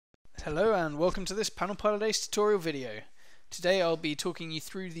Hello and welcome to this PanelPilotACE tutorial video. Today I'll be talking you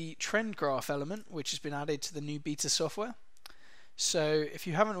through the trend graph element which has been added to the new beta software. So if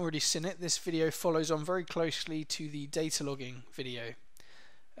you haven't already seen it, this video follows on very closely to the data logging video.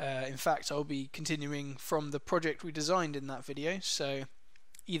 In fact, I'll be continuing from the project we designed in that video, so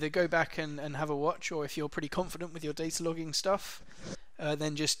either go back and have a watch, or if you're pretty confident with your data logging stuff,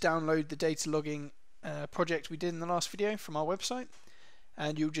 then just download the data logging project we did in the last video from our website,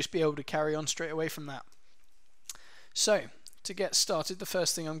 and you'll just be able to carry on straight away from that. So to get started, the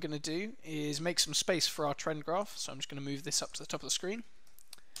first thing I'm going to do is make some space for our trend graph. So I'm just going to move this up to the top of the screen.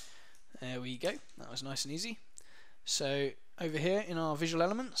 There we go, that was nice and easy. So over here in our visual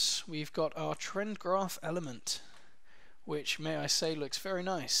elements we've got our trend graph element, which, may I say, looks very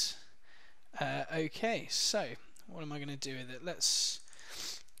nice. Okay, so what am I going to do with it? Let's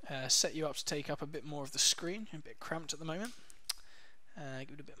set you up to take up a bit more of the screen. A bit cramped at the moment.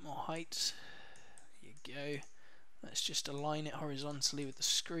 Give it a bit more height. There you go. Let's just align it horizontally with the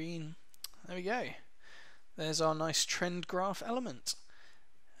screen. There we go. There's our nice trend graph element.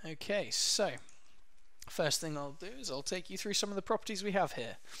 Okay, so first thing I'll do is I'll take you through some of the properties we have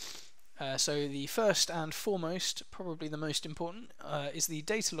here. So the first and foremost, probably the most important, is the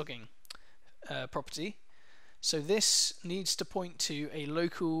data logging property. So this needs to point to a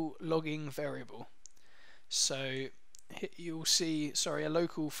local logging variable. So you'll see, a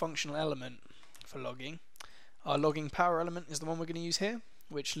local functional element for logging. Our logging power element is the one we're going to use here,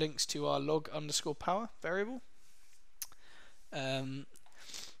 which links to our log_power variable.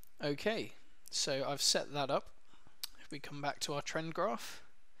 Okay, so I've set that up. If we come back to our trend graph,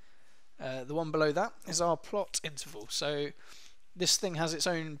 the one below that is our plot interval. So this thing has its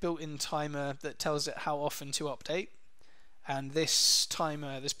own built-in timer that tells it how often to update, and this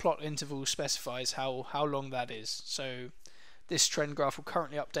timer, this plot interval, specifies how long that is. So this trend graph will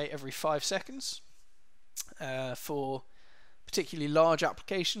currently update every 5 seconds. For particularly large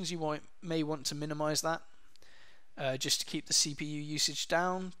applications, you may want to minimize that just to keep the CPU usage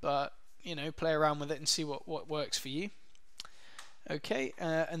down, but play around with it and see what works for you. Okay,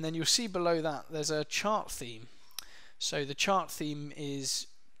 and then you'll see below that there's a chart theme. So the chart theme is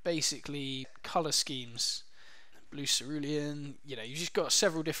basically color schemes. Blue cerulean, you've just got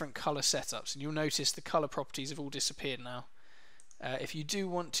several different color setups, and you'll notice the color properties have all disappeared now. If you do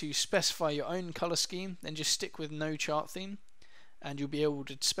want to specify your own color scheme, then just stick with no chart theme and you'll be able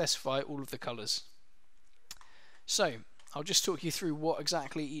to specify all of the colors. So I'll just talk you through what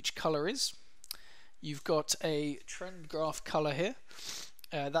exactly each color is. You've got a trend graph color here.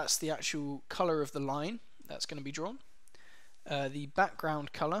 That's the actual color of the line that's going to be drawn. The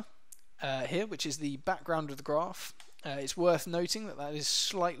background color here, which is the background of the graph. It's worth noting that that is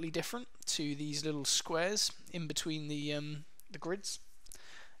slightly different to these little squares in between the grids.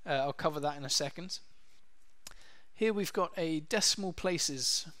 I'll cover that in a second. Here we've got a decimal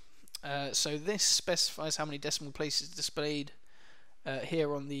places. So this specifies how many decimal places displayed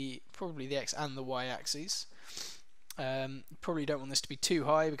here on probably the X and the Y axes. Probably don't want this to be too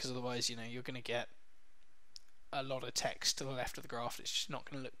high, because otherwise you're going to get a lot of text to the left of the graph. It's just not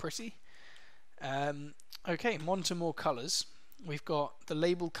going to look pretty. Okay, on to more colors. We've got the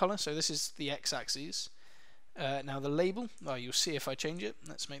label color, so this is the X axis. Now the label, well, you'll see if I change it,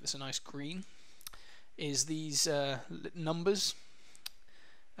 let's make this a nice green, is these numbers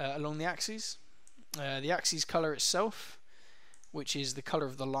along the axes. The axis color itself, which is the color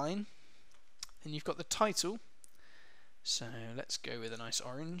of the line. And you've got the title, so let's go with a nice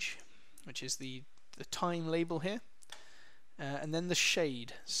orange, which is the time label here. And then the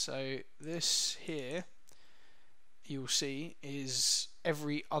shade, so this here you'll see is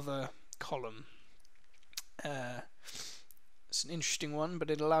every other column. It's an interesting one,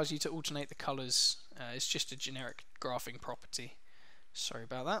 but it allows you to alternate the colors. It's just a generic graphing property. Sorry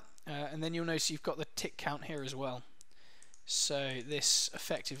about that. And then you'll notice you've got the tick count here as well. So this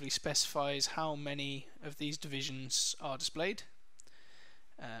effectively specifies how many of these divisions are displayed.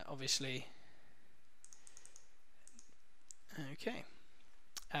 Obviously. Okay.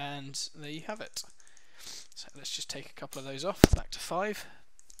 And there you have it. So let's just take a couple of those off, back to 5.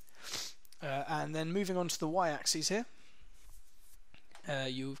 And then moving on to the y-axis here,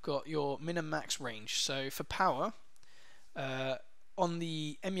 you've got your min and max range. So for power, on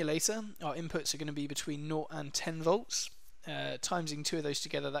the emulator, our inputs are going to be between 0 and 10 volts. Timesing two of those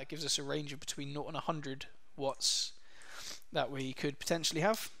together, that gives us a range of between 0 and 100 watts that we could potentially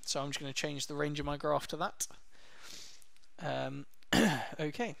have. So I'm just going to change the range of my graph to that.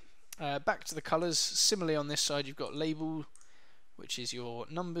 Okay, back to the colors. Similarly on this side, you've got label, which is your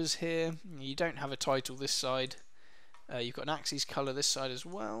numbers here. You don't have a title this side, You've got an axis color this side as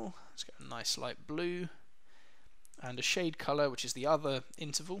well. It's got a nice light blue, and a shade color, which is the other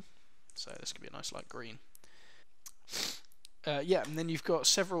interval. So this could be a nice light green. Yeah, and then you've got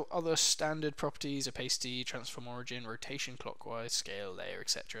several other standard properties: opacity, transform origin, rotation clockwise, scale, layer,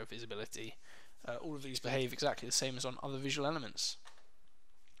 etc., visibility. All of these behave exactly the same as on other visual elements.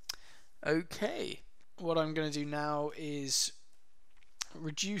 Okay, what I'm going to do now is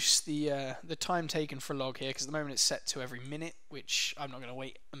reduce the time taken for a log here, because at the moment it's set to every minute, which I'm not going to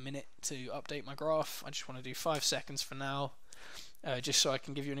wait a minute to update my graph. I just want to do 5 seconds for now, just so I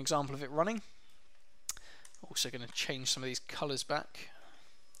can give you an example of it running. Also going to change some of these colours back.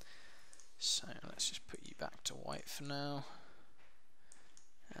 So let's just put you back to white for now,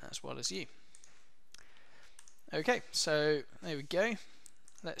 as well as you. Okay, so there we go.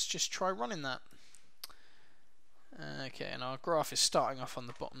 Let's just try running that. Okay, and our graph is starting off on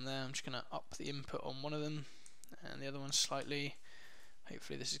the bottom there. I'm just going to up the input on one of them and the other one slightly.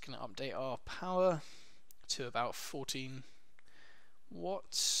 Hopefully this is going to update our power to about 14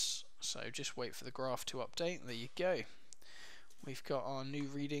 watts. So just wait for the graph to update. There you go. We've got our new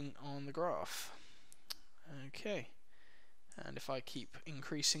reading on the graph. Okay, and if I keep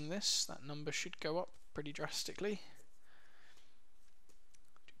increasing this, that number should go up pretty drastically.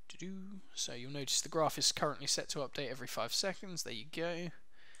 So you'll notice the graph is currently set to update every 5 seconds. There you go.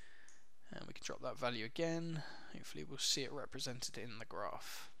 And we can drop that value again. Hopefully we'll see it represented in the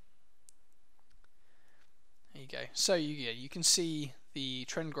graph. There you go. So you can see the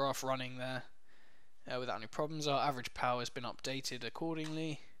trend graph running there without any problems. Our average power has been updated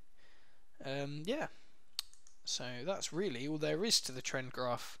accordingly. Yeah. So that's really all there is to the trend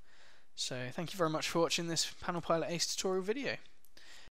graph. So thank you very much for watching this PanelPilotACE tutorial video.